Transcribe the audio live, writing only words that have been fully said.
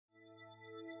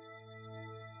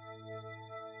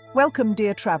Welcome,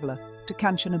 dear traveller, to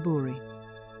Kanchanaburi.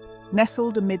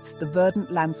 Nestled amidst the verdant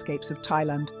landscapes of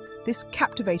Thailand, this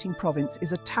captivating province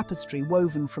is a tapestry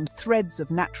woven from threads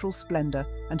of natural splendour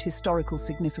and historical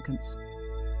significance.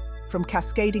 From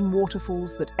cascading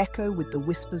waterfalls that echo with the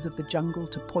whispers of the jungle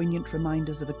to poignant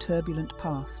reminders of a turbulent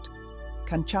past,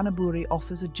 Kanchanaburi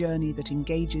offers a journey that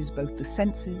engages both the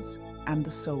senses and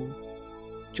the soul.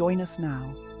 Join us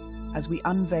now as we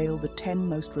unveil the 10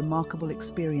 most remarkable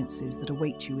experiences that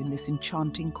await you in this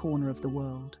enchanting corner of the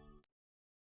world.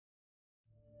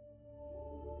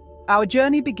 Our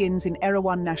journey begins in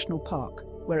Erawan National Park,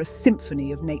 where a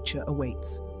symphony of nature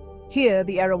awaits. Here,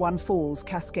 the Erawan Falls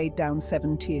cascade down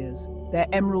 7 tiers, their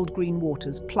emerald green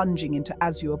waters plunging into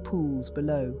azure pools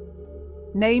below.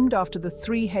 Named after the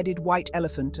 3-headed white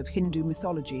elephant of Hindu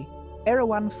mythology,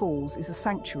 Erawan Falls is a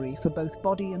sanctuary for both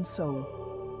body and soul.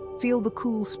 Feel the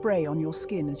cool spray on your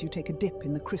skin as you take a dip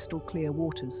in the crystal-clear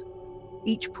waters.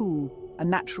 Each pool, a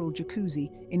natural jacuzzi,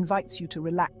 invites you to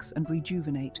relax and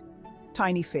rejuvenate.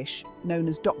 Tiny fish, known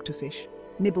as doctor fish,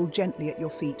 nibble gently at your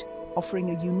feet,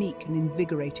 offering a unique and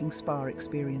invigorating spa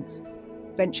experience.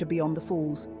 Venture beyond the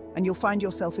falls, and you'll find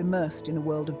yourself immersed in a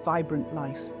world of vibrant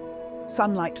life.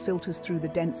 Sunlight filters through the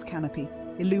dense canopy,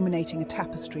 illuminating a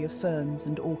tapestry of ferns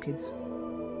and orchids.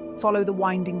 Follow the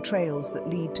winding trails that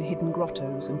lead to hidden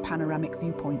grottos and panoramic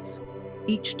viewpoints,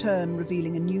 each turn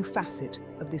revealing a new facet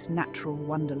of this natural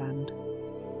wonderland.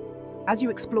 As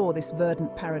you explore this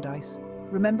verdant paradise,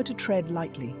 remember to tread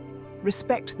lightly.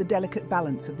 Respect the delicate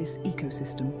balance of this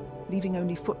ecosystem, leaving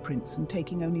only footprints and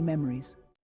taking only memories.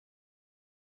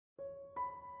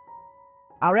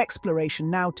 Our exploration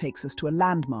now takes us to a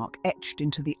landmark etched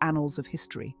into the annals of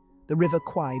history, the River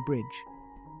Kwai Bridge.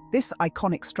 This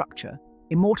iconic structure,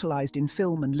 immortalized in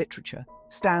film and literature,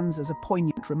 stands as a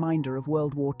poignant reminder of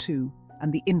World War II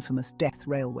and the infamous Death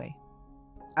Railway.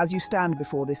 As you stand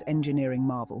before this engineering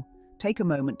marvel, take a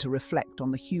moment to reflect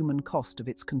on the human cost of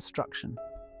its construction.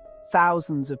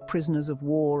 Thousands of prisoners of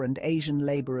war and Asian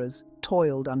laborers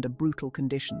toiled under brutal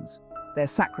conditions, their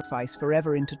sacrifice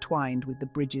forever intertwined with the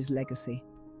bridge's legacy.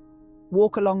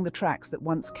 Walk along the tracks that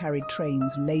once carried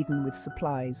trains laden with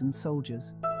supplies and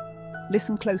soldiers.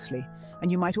 Listen closely,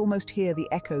 and you might almost hear the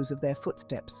echoes of their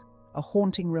footsteps, a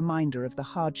haunting reminder of the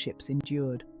hardships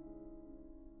endured.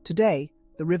 Today,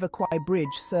 the River Kwai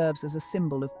Bridge serves as a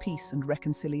symbol of peace and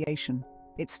reconciliation.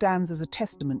 It stands as a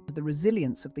testament to the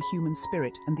resilience of the human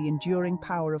spirit and the enduring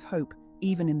power of hope,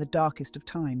 even in the darkest of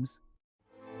times.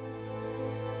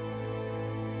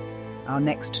 Our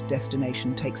next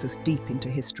destination takes us deep into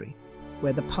history,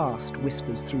 where the past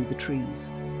whispers through the trees.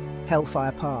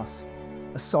 Hellfire Pass,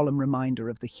 a solemn reminder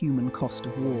of the human cost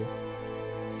of war.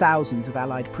 Thousands of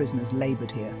Allied prisoners labored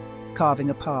here, carving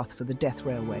a path for the Death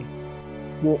Railway.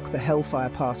 Walk the Hellfire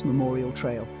Pass Memorial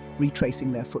Trail,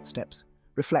 retracing their footsteps.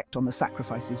 Reflect on the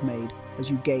sacrifices made as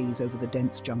you gaze over the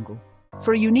dense jungle.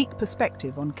 For a unique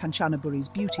perspective on Kanchanaburi's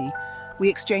beauty, we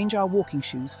exchange our walking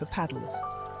shoes for paddles.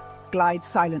 Glide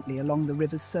silently along the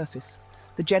river's surface,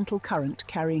 the gentle current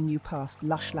carrying you past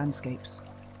lush landscapes.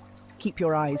 Keep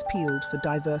your eyes peeled for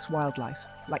diverse wildlife,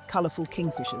 like colourful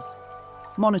kingfishers.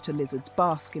 Monitor lizards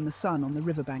bask in the sun on the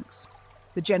riverbanks.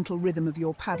 The gentle rhythm of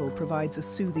your paddle provides a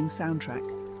soothing soundtrack.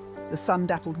 The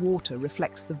sun-dappled water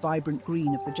reflects the vibrant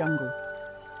green of the jungle.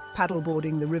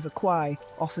 Paddleboarding the River Kwai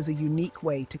offers a unique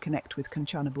way to connect with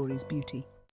Kanchanaburi's beauty.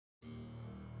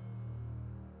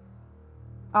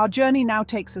 Our journey now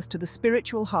takes us to the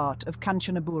spiritual heart of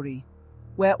Kanchanaburi,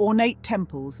 where ornate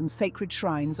temples and sacred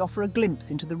shrines offer a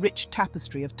glimpse into the rich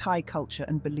tapestry of Thai culture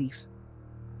and belief.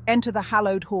 Enter the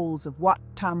hallowed halls of Wat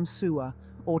Tam Sua,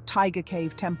 or Tiger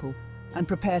Cave Temple, and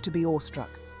prepare to be awestruck.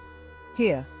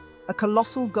 Here, a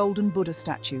colossal golden Buddha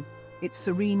statue, its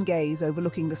serene gaze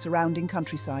overlooking the surrounding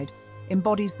countryside,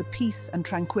 embodies the peace and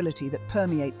tranquility that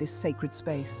permeate this sacred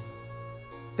space.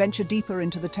 Venture deeper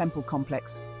into the temple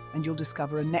complex, and you'll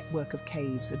discover a network of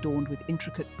caves adorned with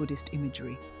intricate Buddhist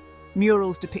imagery.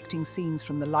 Murals depicting scenes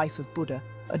from the life of Buddha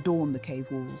adorn the cave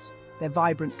walls, their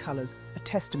vibrant colours a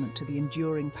testament to the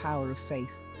enduring power of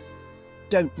faith.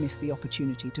 Don't miss the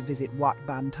opportunity to visit Wat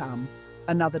Ban Tam,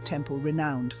 another temple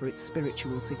renowned for its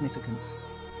spiritual significance.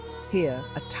 Here,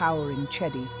 a towering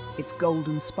chedi, its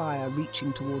golden spire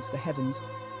reaching towards the heavens,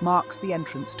 marks the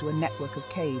entrance to a network of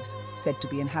caves said to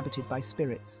be inhabited by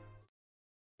spirits.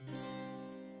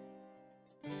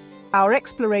 Our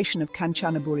exploration of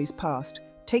Kanchanaburi's past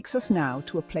takes us now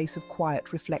to a place of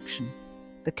quiet reflection,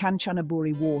 the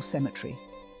Kanchanaburi War Cemetery.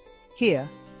 Here,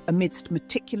 amidst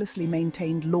meticulously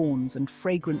maintained lawns and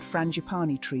fragrant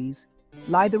frangipani trees,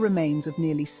 lie the remains of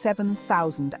nearly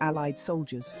 7,000 Allied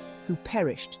soldiers who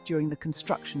perished during the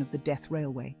construction of the Death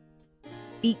Railway.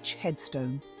 Each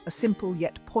headstone, a simple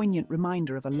yet poignant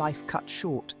reminder of a life cut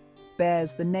short,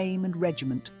 bears the name and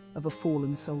regiment of a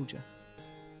fallen soldier.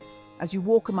 As you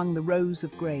walk among the rows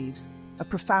of graves, a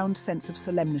profound sense of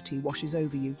solemnity washes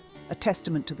over you, a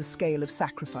testament to the scale of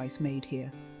sacrifice made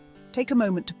here. Take a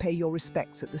moment to pay your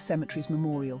respects at the cemetery's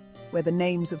memorial, where the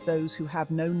names of those who have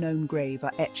no known grave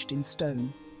are etched in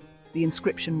stone. The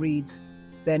inscription reads,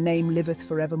 "Their name liveth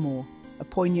forevermore," a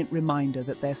poignant reminder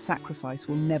that their sacrifice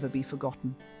will never be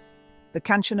forgotten. The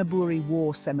Kanchanaburi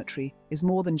War Cemetery is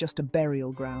more than just a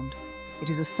burial ground. It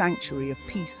is a sanctuary of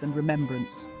peace and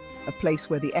remembrance, a place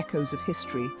where the echoes of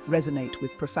history resonate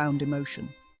with profound emotion.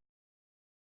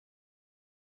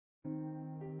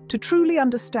 To truly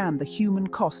understand the human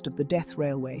cost of the Death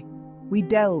Railway, we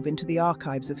delve into the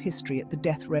archives of history at the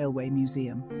Death Railway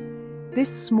Museum. This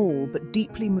small but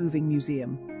deeply moving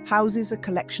museum houses a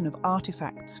collection of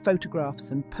artifacts,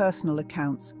 photographs, and personal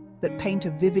accounts that paint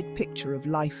a vivid picture of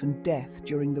life and death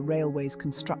during the railway's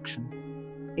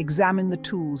construction. Examine the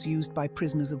tools used by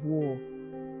prisoners of war.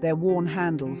 Their worn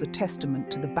handles a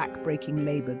testament to the back-breaking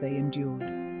labour they endured.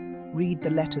 Read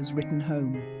the letters written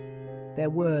home, their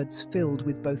words filled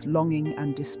with both longing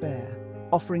and despair,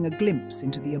 offering a glimpse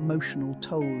into the emotional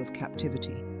toll of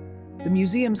captivity. The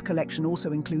museum's collection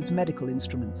also includes medical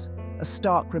instruments, a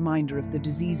stark reminder of the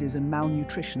diseases and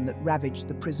malnutrition that ravaged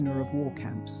the prisoner of war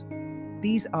camps.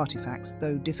 These artifacts,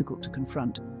 though difficult to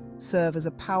confront, serve as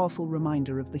a powerful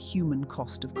reminder of the human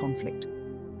cost of conflict.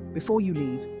 Before you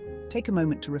leave, take a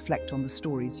moment to reflect on the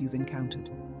stories you've encountered.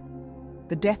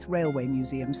 The Death Railway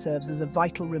Museum serves as a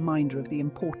vital reminder of the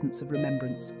importance of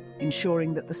remembrance,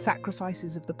 ensuring that the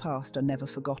sacrifices of the past are never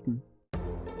forgotten.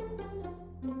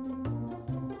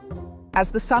 As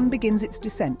the sun begins its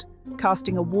descent,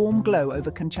 casting a warm glow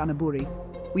over Kanchanaburi,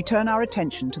 we turn our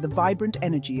attention to the vibrant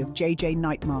energy of JJ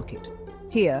Night Market.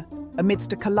 Here,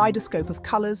 amidst a kaleidoscope of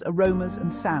colours, aromas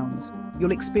and sounds,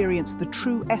 you'll experience the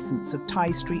true essence of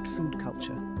Thai street food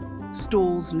culture.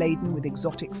 Stalls laden with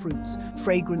exotic fruits,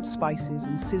 fragrant spices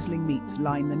and sizzling meats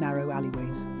line the narrow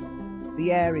alleyways.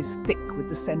 The air is thick with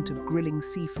the scent of grilling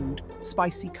seafood,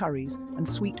 spicy curries and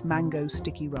sweet mango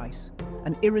sticky rice,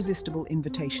 an irresistible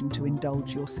invitation to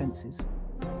indulge your senses.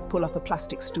 Pull up a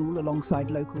plastic stool alongside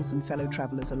locals and fellow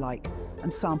travellers alike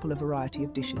and sample a variety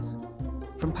of dishes.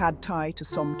 From pad thai to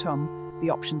som tum, the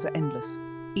options are endless,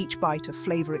 each bite a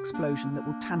flavour explosion that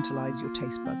will tantalise your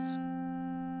taste buds.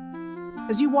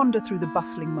 As you wander through the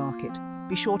bustling market,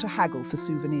 be sure to haggle for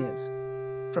souvenirs.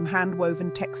 From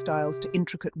hand-woven textiles to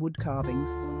intricate wood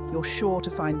carvings, you're sure to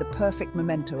find the perfect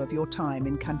memento of your time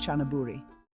in Kanchanaburi.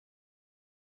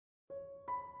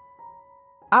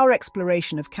 Our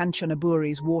exploration of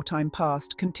Kanchanaburi's wartime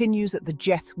past continues at the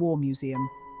Death War Museum,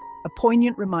 a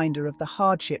poignant reminder of the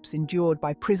hardships endured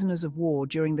by prisoners of war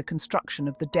during the construction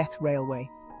of the Death Railway.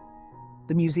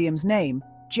 The museum's name,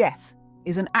 Death,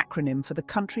 is an acronym for the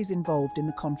countries involved in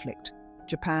the conflict: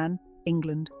 Japan,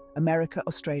 England, America,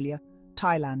 Australia,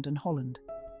 Thailand and Holland.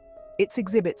 Its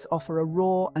exhibits offer a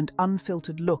raw and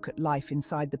unfiltered look at life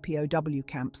inside the POW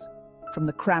camps, from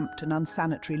the cramped and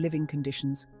unsanitary living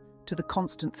conditions to the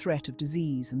constant threat of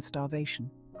disease and starvation.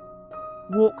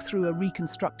 Walk through a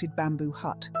reconstructed bamboo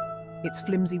hut, its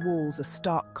flimsy walls a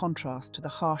stark contrast to the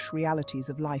harsh realities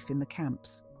of life in the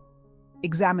camps.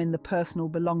 Examine the personal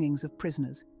belongings of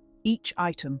prisoners, each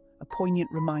item a poignant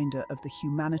reminder of the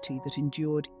humanity that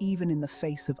endured even in the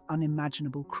face of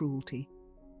unimaginable cruelty.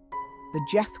 The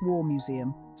Death War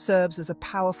Museum serves as a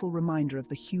powerful reminder of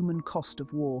the human cost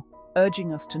of war,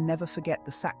 urging us to never forget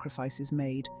the sacrifices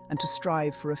made and to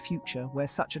strive for a future where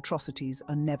such atrocities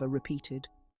are never repeated.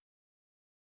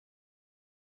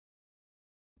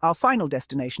 Our final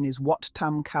destination is Wat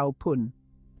Tam Khao Pun.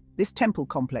 This temple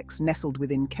complex, nestled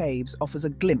within caves, offers a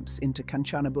glimpse into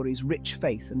Kanchanaburi's rich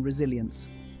faith and resilience.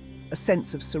 A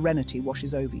sense of serenity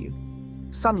washes over you.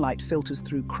 Sunlight filters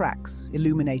through cracks,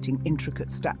 illuminating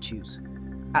intricate statues.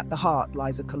 At the heart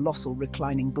lies a colossal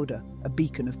reclining Buddha, a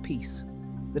beacon of peace.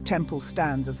 The temple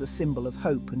stands as a symbol of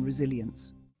hope and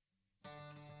resilience.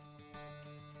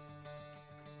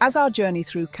 As our journey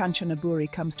through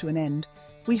Kanchanaburi comes to an end,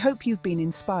 we hope you've been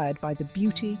inspired by the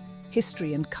beauty,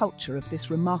 history and culture of this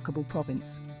remarkable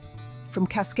province. From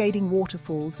cascading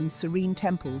waterfalls and serene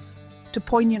temples to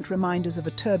poignant reminders of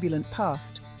a turbulent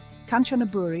past,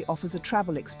 Kanchanaburi offers a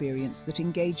travel experience that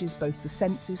engages both the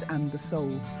senses and the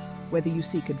soul. Whether you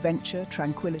seek adventure,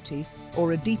 tranquility,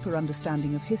 or a deeper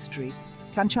understanding of history,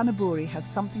 Kanchanaburi has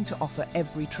something to offer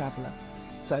every traveller.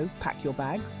 So pack your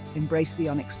bags, embrace the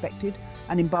unexpected,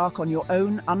 and embark on your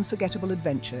own unforgettable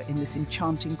adventure in this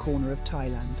enchanting corner of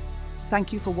Thailand.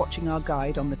 Thank you for watching our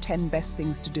guide on the 10 best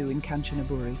things to do in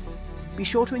Kanchanaburi. Be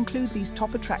sure to include these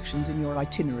top attractions in your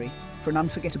itinerary for an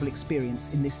unforgettable experience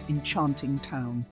in this enchanting town.